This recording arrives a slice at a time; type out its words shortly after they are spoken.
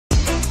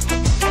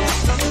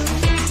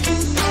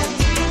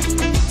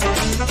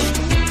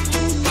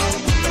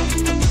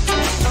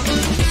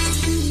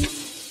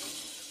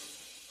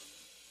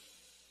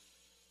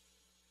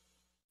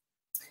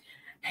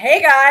Hey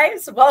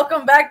guys,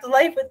 welcome back to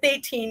Life with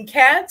 18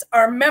 Cats,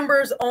 our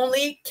members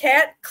only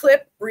cat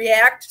clip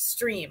react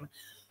stream.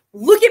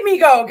 Look at me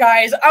go,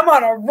 guys. I'm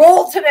on a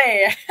roll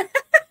today.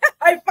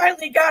 I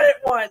finally got it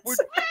once. We're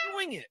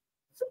doing it.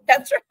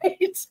 That's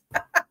right.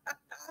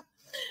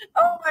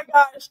 Oh my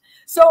gosh.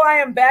 So I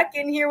am back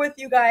in here with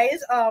you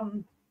guys.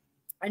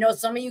 I know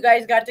some of you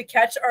guys got to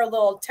catch our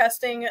little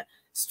testing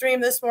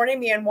stream this morning,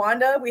 me and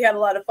Wanda. We had a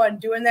lot of fun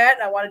doing that,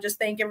 and I want to just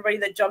thank everybody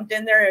that jumped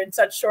in there in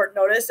such short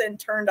notice and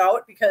turned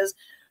out, because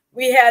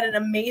we had an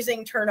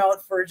amazing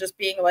turnout for just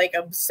being like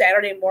a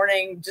Saturday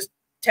morning just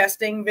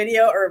testing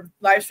video or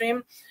live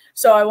stream.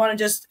 So I want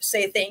to just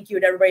say thank you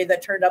to everybody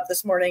that turned up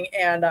this morning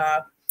and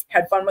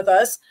had fun with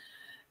us.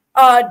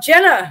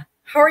 Jenna,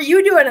 how are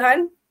you doing,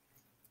 hon?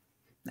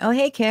 Oh,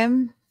 hey,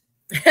 Kim.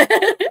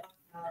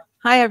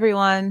 Hi,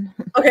 everyone.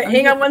 Okay,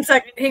 hang on one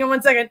second. Hang on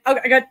one second.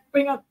 Okay, I got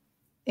bring up.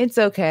 It's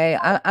okay.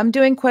 I'm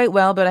doing quite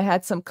well, but I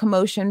had some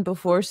commotion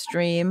before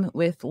stream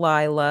with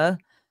Lila.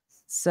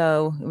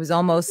 So it was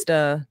almost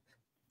a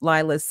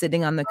Lila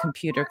sitting on the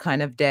computer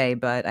kind of day,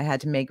 but I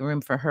had to make room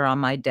for her on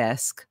my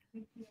desk.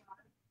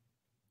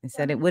 I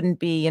said it wouldn't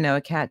be,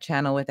 a cat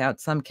channel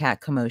without some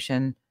cat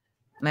commotion.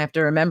 And I have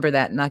to remember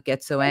that and not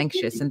get so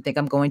anxious and think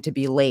I'm going to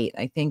be late.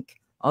 I think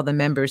all the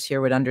members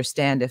here would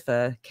understand if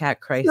a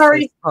cat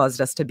crisis caused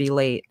us to be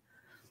late.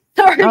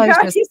 Sorry,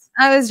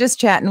 I was just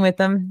chatting with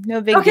them. No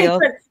big deal.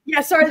 Good.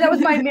 Yeah, sorry, that was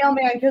my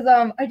mailman, because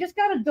I just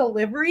got a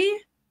delivery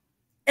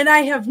and I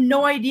have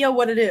no idea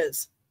what it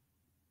is.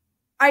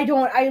 I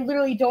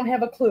literally don't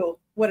have a clue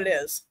what it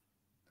is.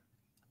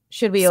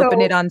 Should we open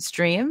it on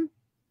stream?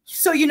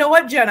 So you know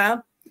what,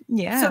 Jenna?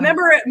 Yeah. So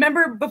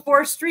remember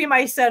before stream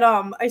I said,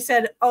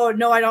 oh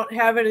no, I don't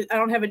have it. I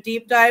don't have a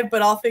deep dive,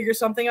 but I'll figure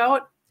something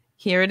out.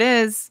 Here it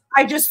is.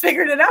 I just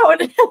figured it out.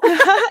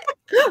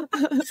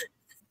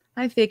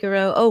 Hi,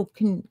 Figaro. Oh,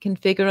 can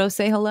Figaro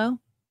say hello?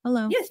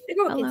 Hello. Yes,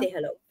 Figaro can say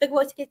hello.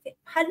 Figaro can say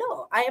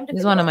hello. I am the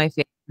He's one of my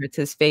favorites.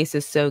 His face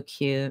is so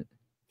cute.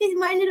 This is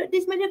my little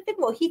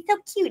Figaro. He's so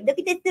cute. Look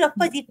at this little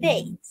fuzzy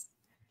face.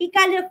 He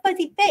got a little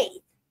fuzzy face.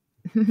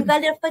 You got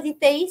a little fuzzy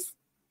face?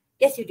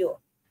 Yes, you do.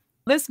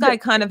 This guy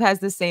kind of has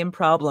the same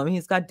problem.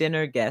 He's got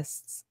dinner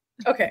guests.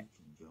 Okay.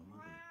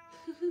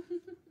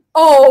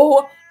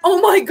 Oh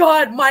my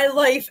God, my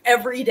life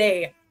every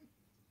day.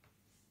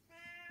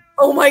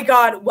 Oh my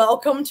God,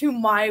 welcome to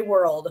my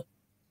world.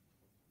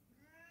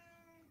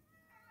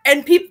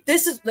 And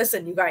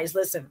listen, you guys,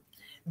 listen.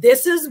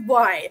 This is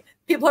why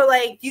people are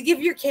like, you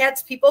give your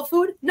cats people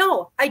food?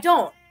 No, I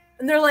don't.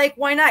 And they're like,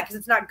 why not? Because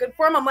it's not good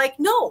for them. I'm like,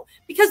 no,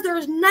 because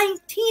there's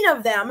 19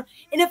 of them.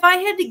 And if I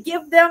had to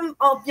give them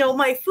all,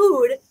 my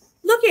food,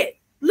 look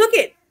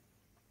it.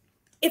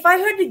 If I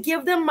had to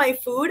give them my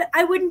food,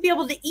 I wouldn't be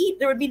able to eat.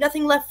 There would be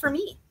nothing left for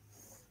me.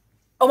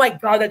 Oh my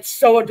God, that's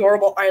so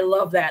adorable. I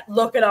love that.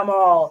 Look at them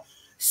all.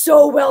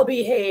 So well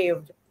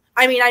behaved.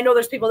 I mean, I know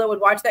there's people that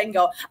would watch that and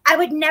go, I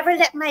would never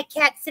let my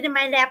cat sit in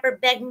my lap or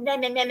beg. Nah,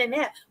 nah, nah, nah,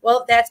 nah.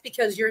 Well, that's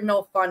because you're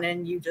no fun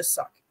and you just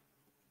suck.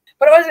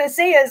 But what I was going to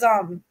say is,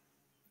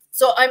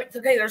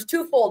 okay, there's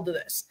twofold to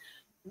this.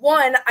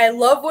 One, I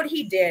love what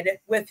he did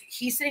with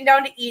he's sitting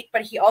down to eat,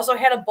 but he also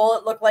had a bowl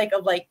that looked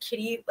like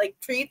kitty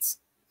treats.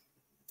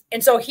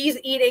 And so he's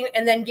eating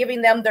and then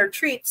giving them their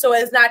treats so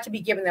as not to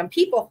be giving them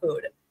people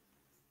food,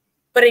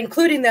 but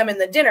including them in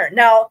the dinner.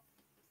 Now,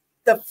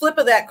 the flip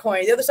of that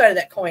coin, the other side of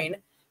that coin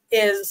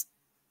is,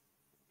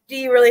 do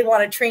you really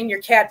want to train your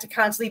cat to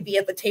constantly be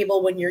at the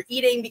table when you're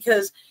eating?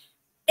 Because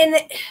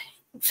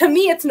to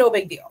me, it's no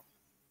big deal.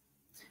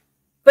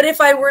 But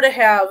if I were to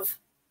have,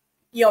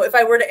 if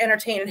I were to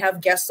entertain and have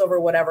guests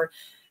over, whatever,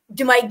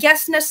 do my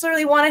guests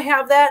necessarily want to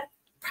have that?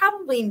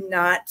 Probably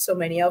not so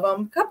many of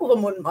them. A couple of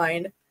them wouldn't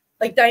mind.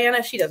 Like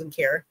Diana, she doesn't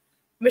care.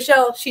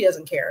 Michelle, she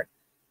doesn't care.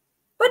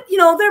 But,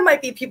 there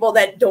might be people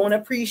that don't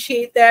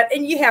appreciate that.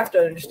 And you have to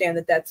understand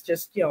that that's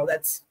just, you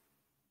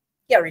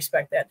gotta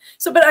respect that.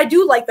 So, but I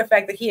do like the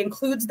fact that he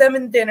includes them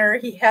in dinner.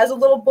 He has a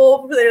little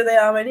bowl for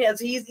them, and as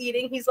he's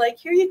eating, he's like,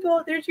 here you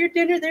go. There's your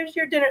dinner. There's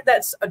your dinner.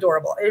 That's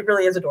adorable. It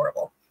really is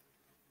adorable.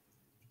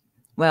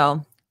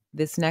 Well,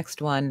 this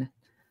next one,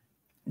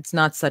 it's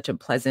not such a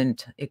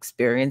pleasant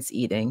experience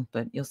eating,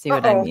 but you'll see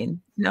what I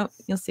mean. No,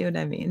 you'll see what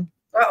I mean.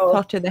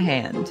 Talk to the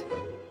hand.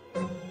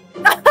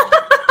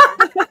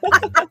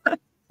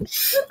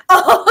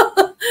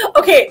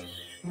 Okay,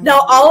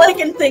 now all I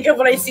can think of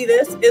when I see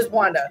this is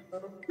Wanda.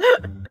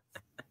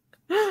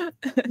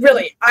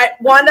 Really,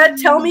 Wanda,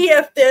 tell me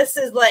if this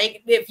is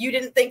if you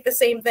didn't think the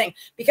same thing,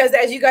 because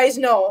as you guys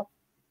know,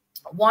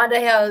 Wanda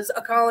has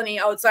a colony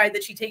outside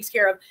that she takes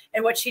care of,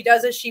 and what she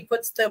does is she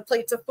puts the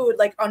plates of food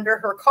under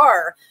her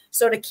car,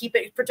 so to keep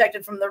it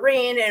protected from the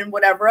rain and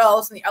whatever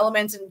else and the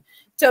elements, and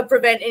to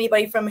prevent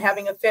anybody from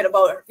having a fit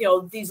about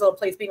these little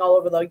plates being all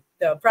over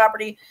the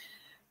property.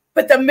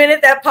 But the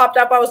minute that popped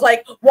up, I was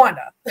like,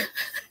 Wanda.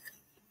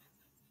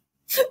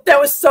 That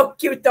was so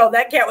cute, though.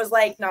 That cat was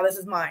like, no, this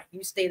is mine.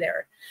 You stay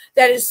there.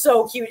 That is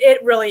so cute.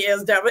 It really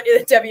is, Debbie,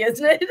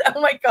 isn't it?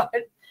 Oh, my God.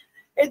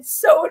 It's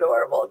so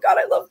adorable. God,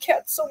 I love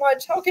cats so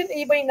much. How can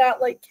anybody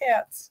not like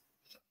cats?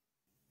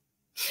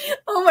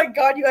 Oh my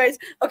God, you guys.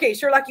 Okay,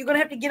 Sherlock, you're gonna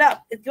have to get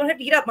up. You don't have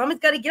to get up. Mama's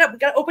gotta get up. We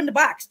gotta open the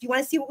box. Do you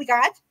want to see what we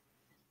got?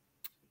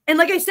 And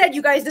like I said,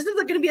 you guys, this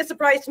is gonna be a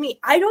surprise to me.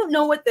 I don't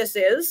know what this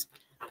is.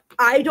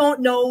 I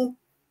don't know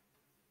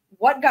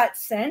what got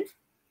sent.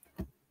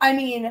 I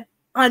mean,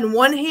 on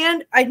one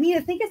hand, I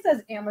think it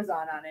says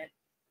Amazon on it.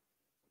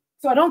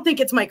 So I don't think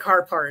it's my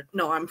car part.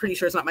 No, I'm pretty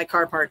sure it's not my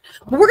car part.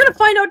 But we're gonna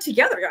find out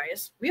together,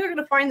 guys. We are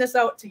gonna find this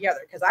out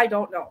together because I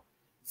don't know.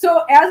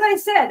 So as I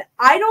said,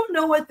 I don't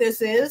know what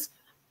this is.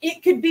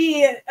 It could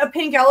be a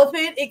pink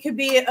elephant. It could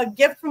be a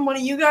gift from one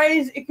of you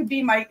guys. It could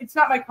be it's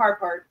not my car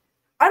part.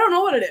 I don't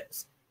know what it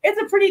is.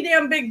 It's a pretty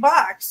damn big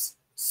box.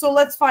 So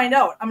let's find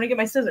out. I'm going to get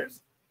my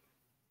scissors.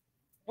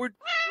 We're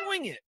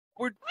doing it.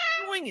 We're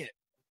doing it.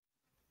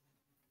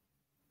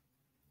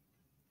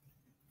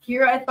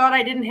 Here I thought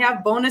I didn't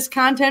have bonus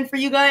content for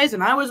you guys,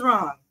 and I was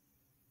wrong.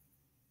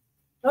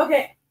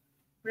 Okay.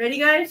 Ready,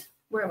 guys?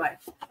 Where am I?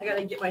 I got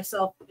to get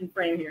myself in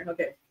frame here.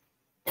 Okay.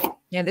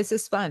 Yeah, this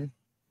is fun.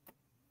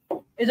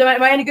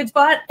 Am I in a good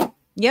spot?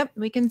 Yep,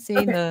 we can see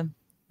the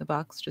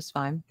box just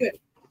fine. Good.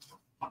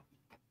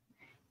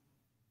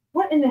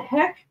 What in the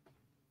heck?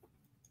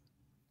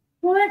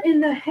 What in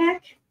the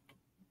heck?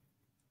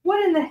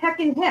 What in the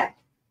heckin' heck?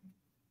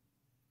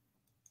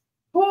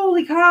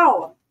 Holy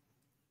cow.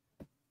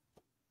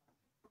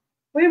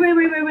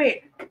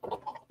 Wait.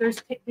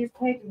 There's tags in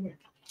here.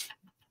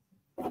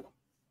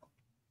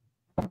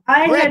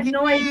 I had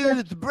no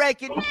idea.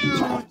 Breaking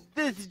news.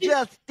 This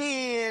just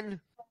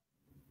in.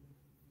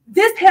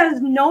 This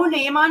has no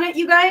name on it,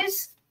 you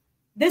guys.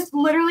 This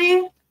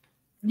literally,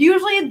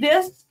 usually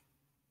this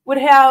would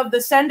have the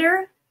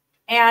sender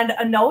and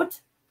a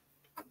note.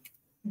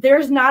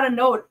 There's not a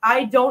note.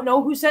 I don't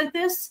know who sent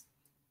this.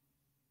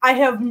 I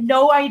have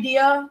no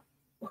idea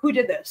who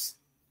did this.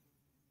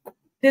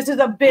 This is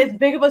a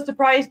big of a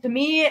surprise to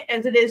me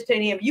as it is to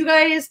any of you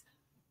guys.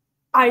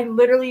 I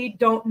literally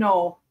don't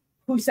know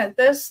who sent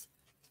this,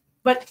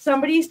 but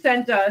somebody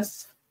sent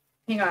us,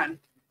 hang on.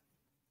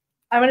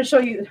 I'm going to show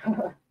you.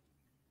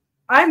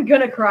 I'm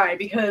going to cry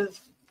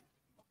because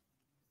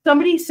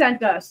somebody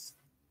sent us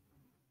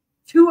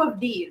 2 of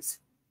these.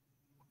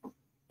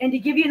 And to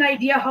give you an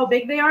idea how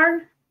big they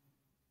are,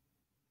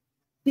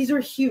 these are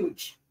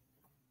huge.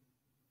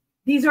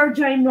 These are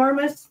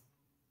ginormous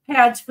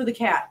pads for the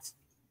cats.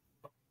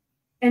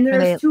 And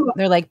there's 2 of them.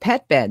 They're like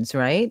pet beds,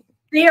 right?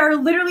 They are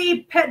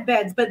literally pet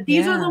beds, but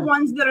these are the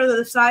ones that are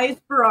the size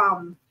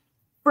for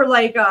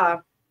like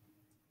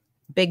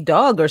big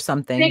dog or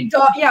something. Big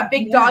dog,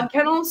 big dog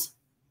kennels.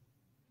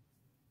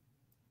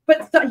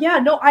 But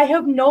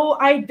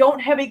I don't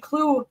have a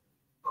clue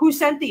who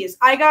sent these.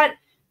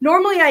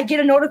 Normally I get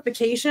a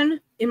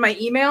notification in my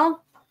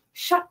email.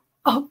 Shut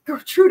up,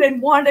 Gertrude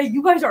and Wanda,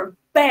 you guys are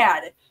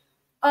bad.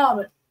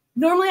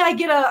 Normally I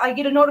get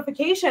a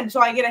notification,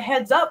 so I get a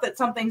heads up that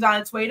something's on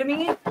its way to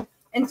me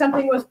and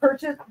something was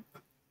purchased.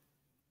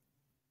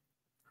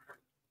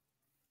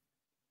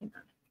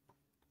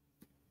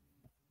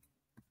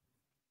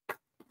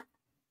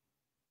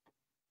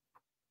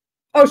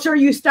 Oh, sure,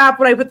 you stop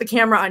when I put the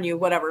camera on you,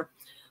 whatever.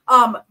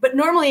 But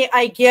normally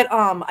I get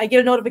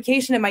a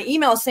notification in my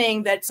email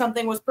saying that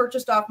something was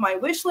purchased off my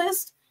wish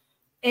list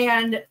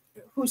and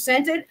who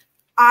sent it.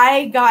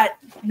 I got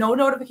no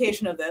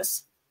notification of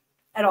this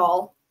at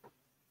all.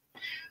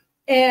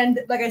 And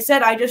like I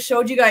said, I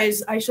showed you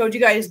guys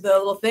the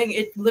little thing.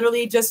 It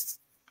literally just,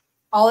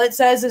 all it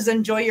says is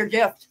enjoy your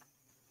gift.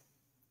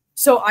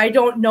 So I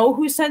don't know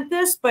who sent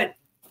this, but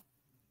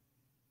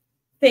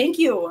thank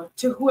you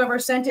to whoever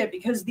sent it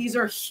because these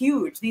are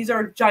huge. These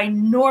are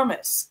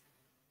ginormous.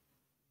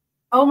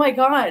 Oh my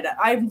God.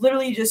 I'm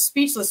literally just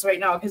speechless right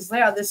now because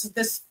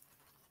this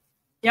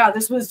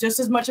was just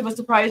as much of a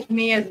surprise to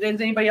me as it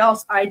is anybody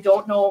else. I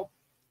don't know.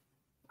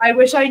 I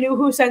wish I knew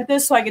who sent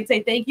this so I could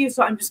say thank you.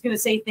 So I'm just going to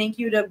say thank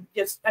you to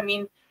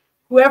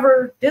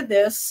whoever did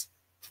this.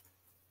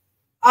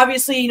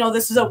 Obviously,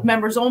 this is a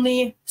members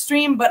only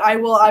stream, but I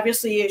will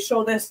obviously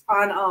show this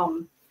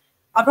on,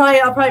 I'll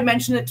probably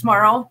mention it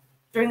tomorrow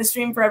during the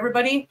stream for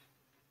everybody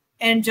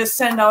and just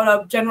send out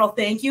a general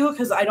thank you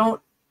because I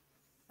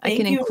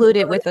can include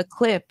it with a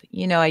clip.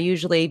 I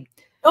usually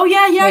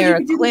share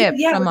a clip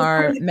from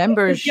our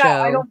members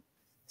show.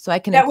 So I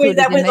can include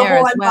it in there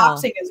as well.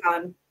 Unboxing is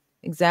on.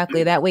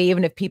 Exactly. That way,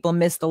 even if people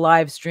miss the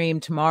live stream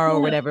tomorrow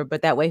or whatever,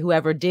 but that way,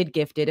 whoever did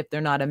gift it, if they're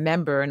not a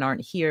member and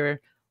aren't here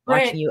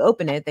watching you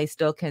open it, they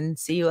still can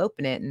see you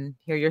open it and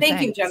hear your thanks.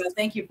 Thank you, Jenna.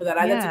 Thank you for that.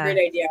 That's a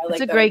great idea.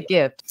 It's a great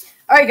gift.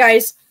 All right,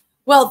 guys.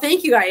 Well,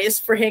 thank you guys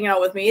for hanging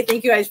out with me.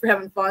 Thank you guys for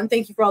having fun.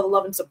 Thank you for all the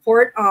love and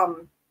support.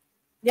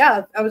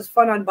 Yeah, that was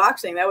fun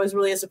unboxing. That was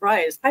really a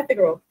surprise. Hi,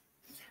 Figaro.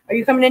 Are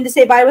you coming in to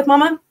say bye with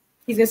Mama?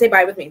 He's going to say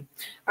bye with me.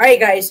 All right,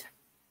 guys.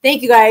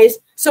 Thank you guys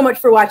so much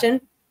for watching.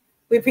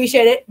 We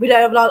appreciate it. We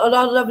have a lot of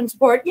love and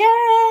support.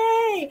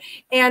 Yay!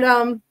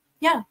 And,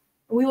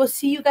 we will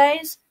see you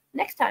guys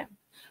next time.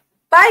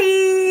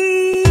 Bye!